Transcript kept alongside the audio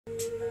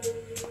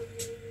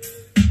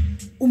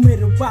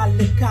उमेर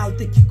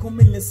बाल्यकालदेखिको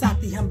मिल्ने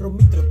साथी हाम्रो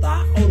मित्रता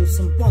अरु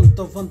सम्बन्ध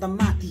भन्दा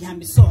माथि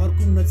हामी सहर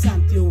घुम्न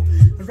जान्थ्यौ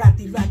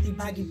राति राति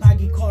भागी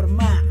भागी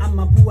घरमा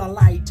आमा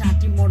बुवालाई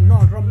टाटी मर्न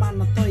रमान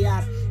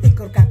तयार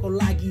एकअर्काको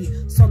लागि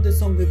सधैँ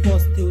सँगै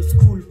बस्थ्यौ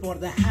स्कुल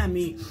पढ्दा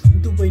हामी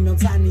दुबई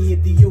नजाने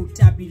यदि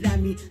एउटा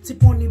बिरामी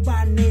चिपनी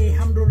बाड्ने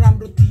हाम्रो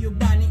राम्रो थियो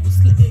बानी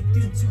उसले एक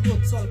दिन चुरो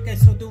चल्काइ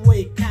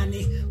सधैँ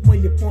खाने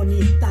मैले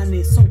पनि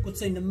ताने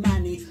संकोचै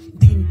नमाने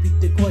दिन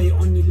बित्दै गयो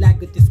अनि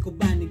लाग्यो त्यसको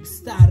बानी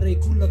बिस्तारै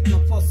गुलतमा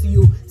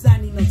फसियो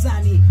जानी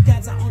नजानी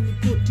गाजा अनि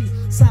कोठी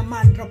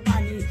सामान र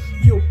पानी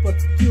यो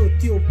पछि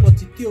त्यो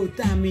पछि त्यो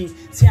दामी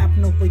छ्याप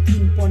नभई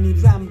दिन पनि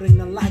राम्रै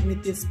नलाग्ने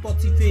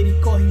त्यसपछि फेरि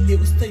कहिले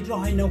उस्तै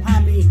रहेनौ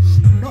हामी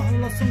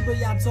नहोलासँग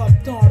याद छ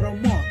तर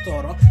म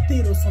तर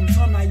तेरो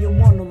सम्झना यो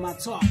मनमा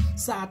छ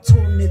साथ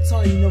छोड्ने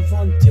छैन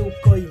भन्थ्यौ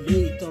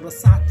कहिले तर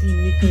साथी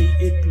निकै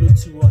एक्लो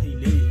छु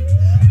अहिले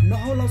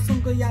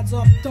नहोलासँग याद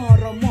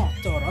तर म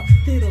तर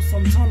तेरो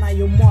सम्झना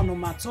यो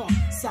मनमा छ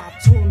साथ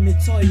छोड्ने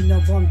छैन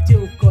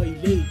भन्थ्यौ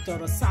कहिले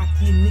तर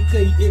साथी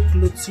निकै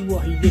एक्लो छु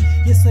अहिले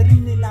यसरी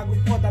नै लागु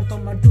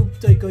पदार्थमा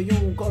डुब्दै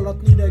गयौं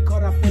गलत निर्णय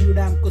खराब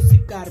परिणामको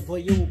शिकार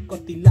भयौं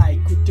कतिलाई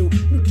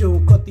कुट्यौं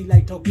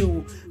कतिलाई ठग्यौं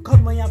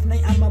घरमै आफ्नै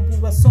आमा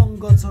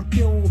बुबासँग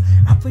झर्क्यौं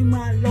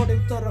आफैमा लड्यौं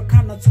तर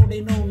खान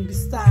छोडेनौ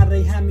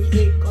बिस्तारै हामी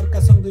एक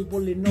अर्कासँगै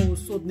बोलेनौ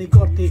सोध्ने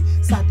गर्थे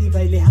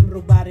साथीभाइले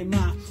हाम्रो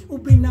बारेमा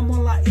उभिन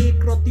मलाई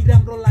एक रति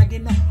राम्रो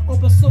लागेन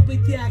अब सबै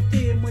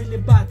त्यागे मैले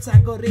बाचा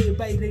गरे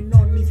बाहिरै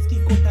ननिस्की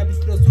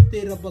कोठाभित्र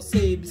सुतेर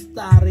बसे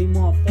बिस्तारै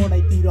म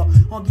पढाइतिर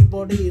अघि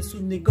बढे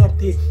सुन्ने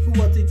गर्थे उ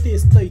अझै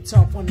त्यस्तै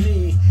छ भन्ने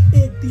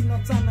एक दिन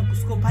अचानक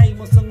उसको भाइ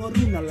मसँग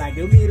रुन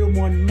लाग्यो मेरो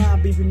मनमा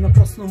विभिन्न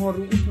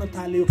प्रश्नहरू उठ्न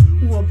थाल्यो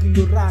उ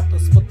अघिल्लो रात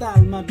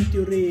अस्पतालमा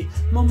बित्यो रे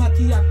म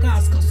माथि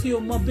आकाश खस्यो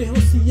म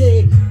बेहोसिए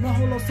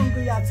नहोलासँग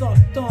याद छ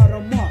तर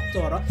म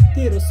तर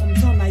तेरो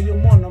सम्झना यो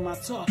मनमा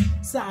छ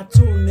साथ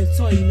छोड्ने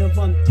छैन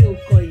भन्थ्यौ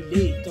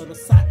कहिले तर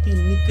साथी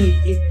निकै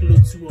एक्लो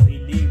छु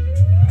अहिले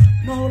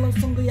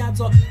नहोलासँग याद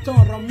छ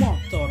तर म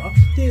तर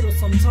तेरो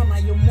सम्झना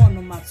यो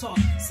मनमा छ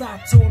साथ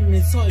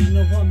छोड्ने छैन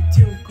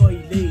भन्थ्यौ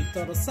कहिले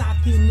तर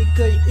साथी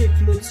निकै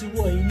एक्लो छु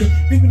अहिले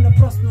विभिन्न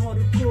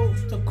प्रश्नहरूको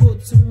त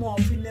खोज्छु म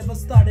we never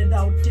started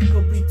out take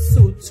a bit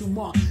सोच्छु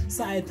म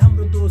सायद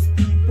हाम्रो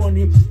दोस्ती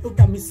पनि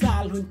एउटा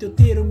मिसाल हुन्थ्यो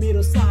तेरो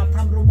मेरो साथ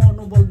हाम्रो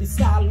मनोबल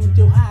विशाल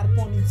हुन्थ्यो हार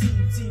पनि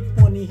जीत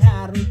पनि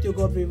हार हुन्थ्यो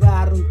घर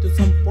व्यवहार हुन्थ्यो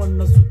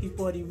सम्पन्न सुखी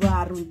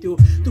परिवार हुन्थ्यो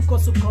दुःख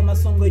सुखमा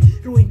सँगै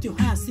रोइन्थ्यो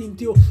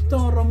हाँसिन्थ्यो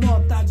तर म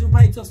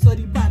दाजुभाइ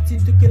जसरी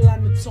बाँचिन्थ्यो के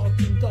लानु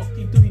सकिन् त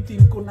कि दुई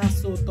दिनको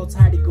नासो त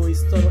छाडी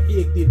गइस् तर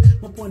एक दिन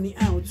म पनि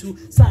आउँछु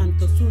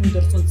शान्त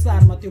सुन्दर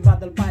संसारमा त्यो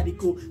बादल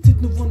पारीको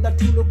जित्नु भन्दा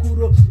ठुलो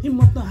कुरो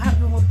हिम्मत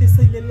नहार्नु म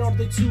त्यसैले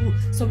लड्दैछु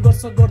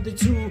संघर्ष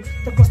गर्दैछु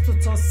त कस्तो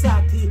छ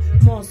साथी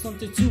म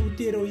सन्चै छु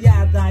तेरो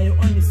याद आयो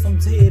अनि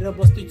सम्झेर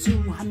बस्दैछु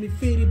हामी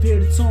फेरि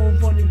भेट्छौँ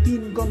पनि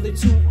दिन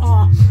गन्दैछु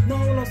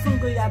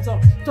नहोलासँग याद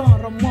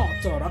तर म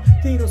तर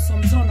तेरो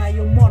सम्झना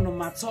यो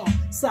मनमा छ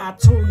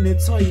साथ छोड्ने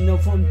छैन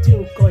भन्थ्यौ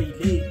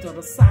कहिले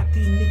तर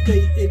साथी निकै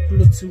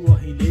एक्लो छु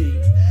अहिले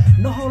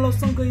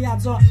नहोलासँग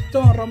याद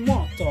तर म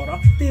तर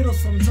तेरो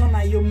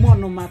सम्झना यो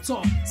मनमा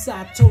छ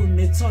साथ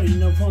छोड्ने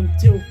छैन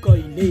भन्थ्यौ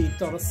कहिले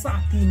तर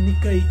साथी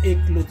निकै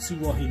एक्लो छु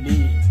अहिले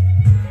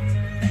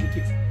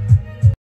Thank you.